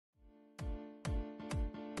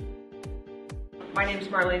My name is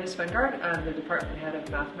M.E.LaZerte. I'm the Department Head of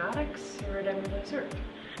Mathematics here at M.E.LaZerte.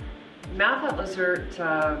 Math at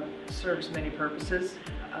LaZerte serves many purposes.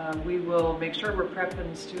 We will make sure we're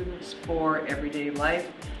prepping students for everyday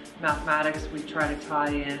life. Mathematics, we try to tie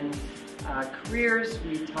in careers,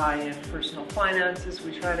 we tie in personal finances,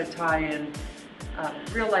 we try to tie in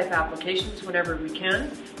real-life applications whenever we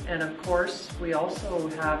can. And of course, we also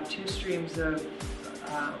have two streams of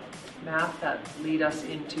math that lead us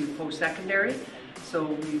into post-secondary. So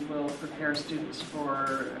we will prepare students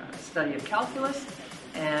for study of calculus,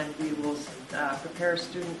 and we will prepare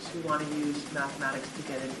students who want to use mathematics to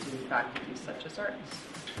get into faculties such as arts.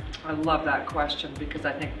 I love that question because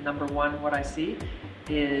I think number one, what I see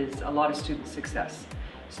is a lot of student success.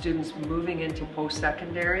 Students moving into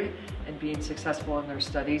post-secondary and being successful in their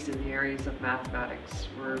studies in the areas of mathematics.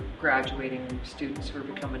 We're graduating students who are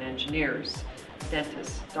becoming engineers,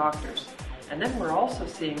 dentists, doctors. And then we're also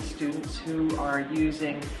seeing students who are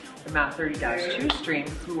using the Math 30-2 stream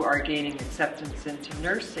who are gaining acceptance into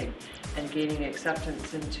nursing and gaining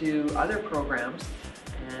acceptance into other programs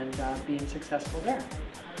and being successful there.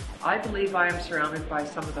 I believe I am surrounded by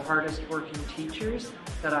some of the hardest working teachers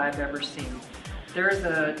that I've ever seen. There is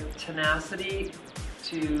a tenacity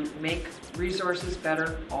to make resources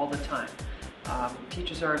better all the time.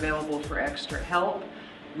 Teachers are available for extra help.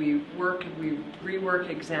 We work and we rework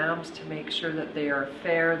exams to make sure that they are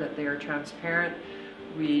fair, that they are transparent.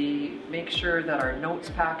 We make sure that our notes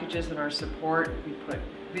packages and our support, we put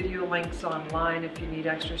video links online if you need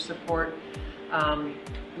extra support.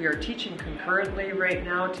 We are teaching concurrently right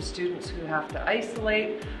now to students who have to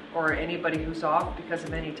isolate or anybody who's off because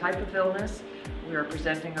of any type of illness. We are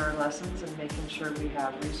presenting our lessons and making sure we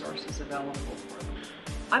have resources available for them.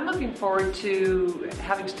 I'm looking forward to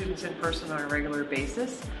having students in person on a regular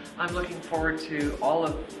basis. I'm looking forward to all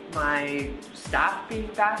of my staff being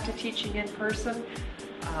back to teaching in person.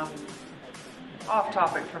 Off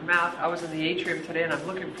topic from math, I was in the atrium today and I'm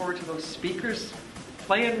looking forward to those speakers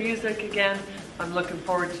playing music again. I'm looking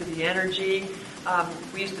forward to the energy.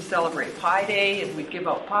 We used to celebrate Pie Day and we'd give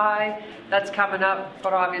out pie. That's coming up,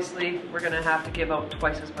 but obviously we're going to have to give out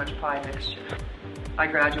twice as much pie next year. I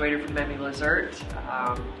graduated from M.E.LaZerte.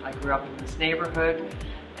 I grew up in this neighborhood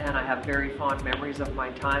and I have very fond memories of my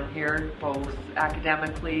time here, both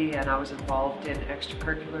academically and I was involved in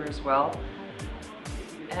extracurricular as well.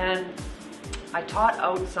 And I taught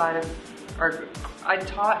outside of,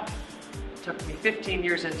 took me 15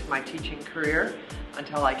 years into my teaching career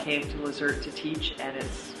until I came to LaZerte to teach, and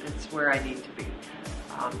it's where I need to be.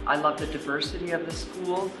 I love the diversity of the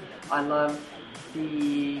school. I love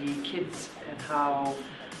the kids and how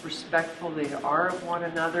respectful they are of one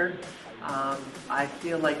another. I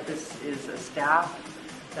feel like this is a staff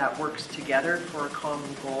that works together for a common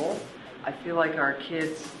goal. I feel like our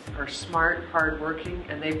kids are smart, hardworking,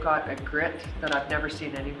 and they've got a grit that I've never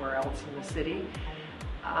seen anywhere else in the city.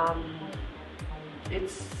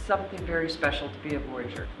 It's something very special to be a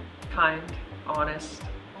Voyageur. Kind, honest,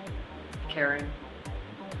 caring,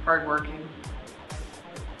 hardworking.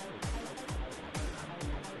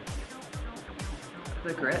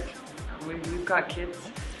 The grit. We've got kids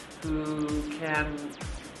who can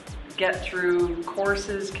get through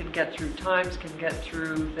courses, can get through times, can get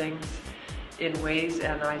through things in ways,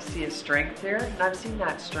 and I see a strength there. And I've seen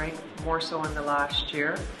that strength more so in the last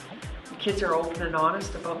year. The kids are open and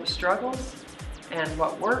honest about the struggles and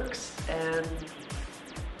what works, and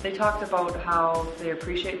they talked about how they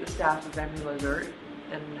appreciate the staff of M.E.LaZerte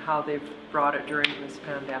and how they've brought it during this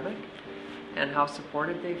pandemic and how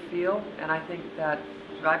supported they feel, and I think that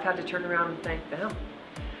I've had to turn around and thank them.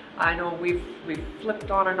 I know we've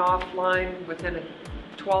flipped on and offline within a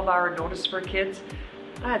 12-hour notice for kids.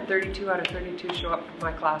 I had 32 out of 32 show up for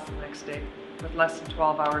my class the next day with less than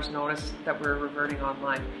 12 hours notice that we're reverting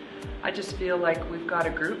online. I just feel like we've got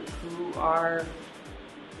a group who are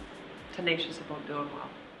tenacious about doing well.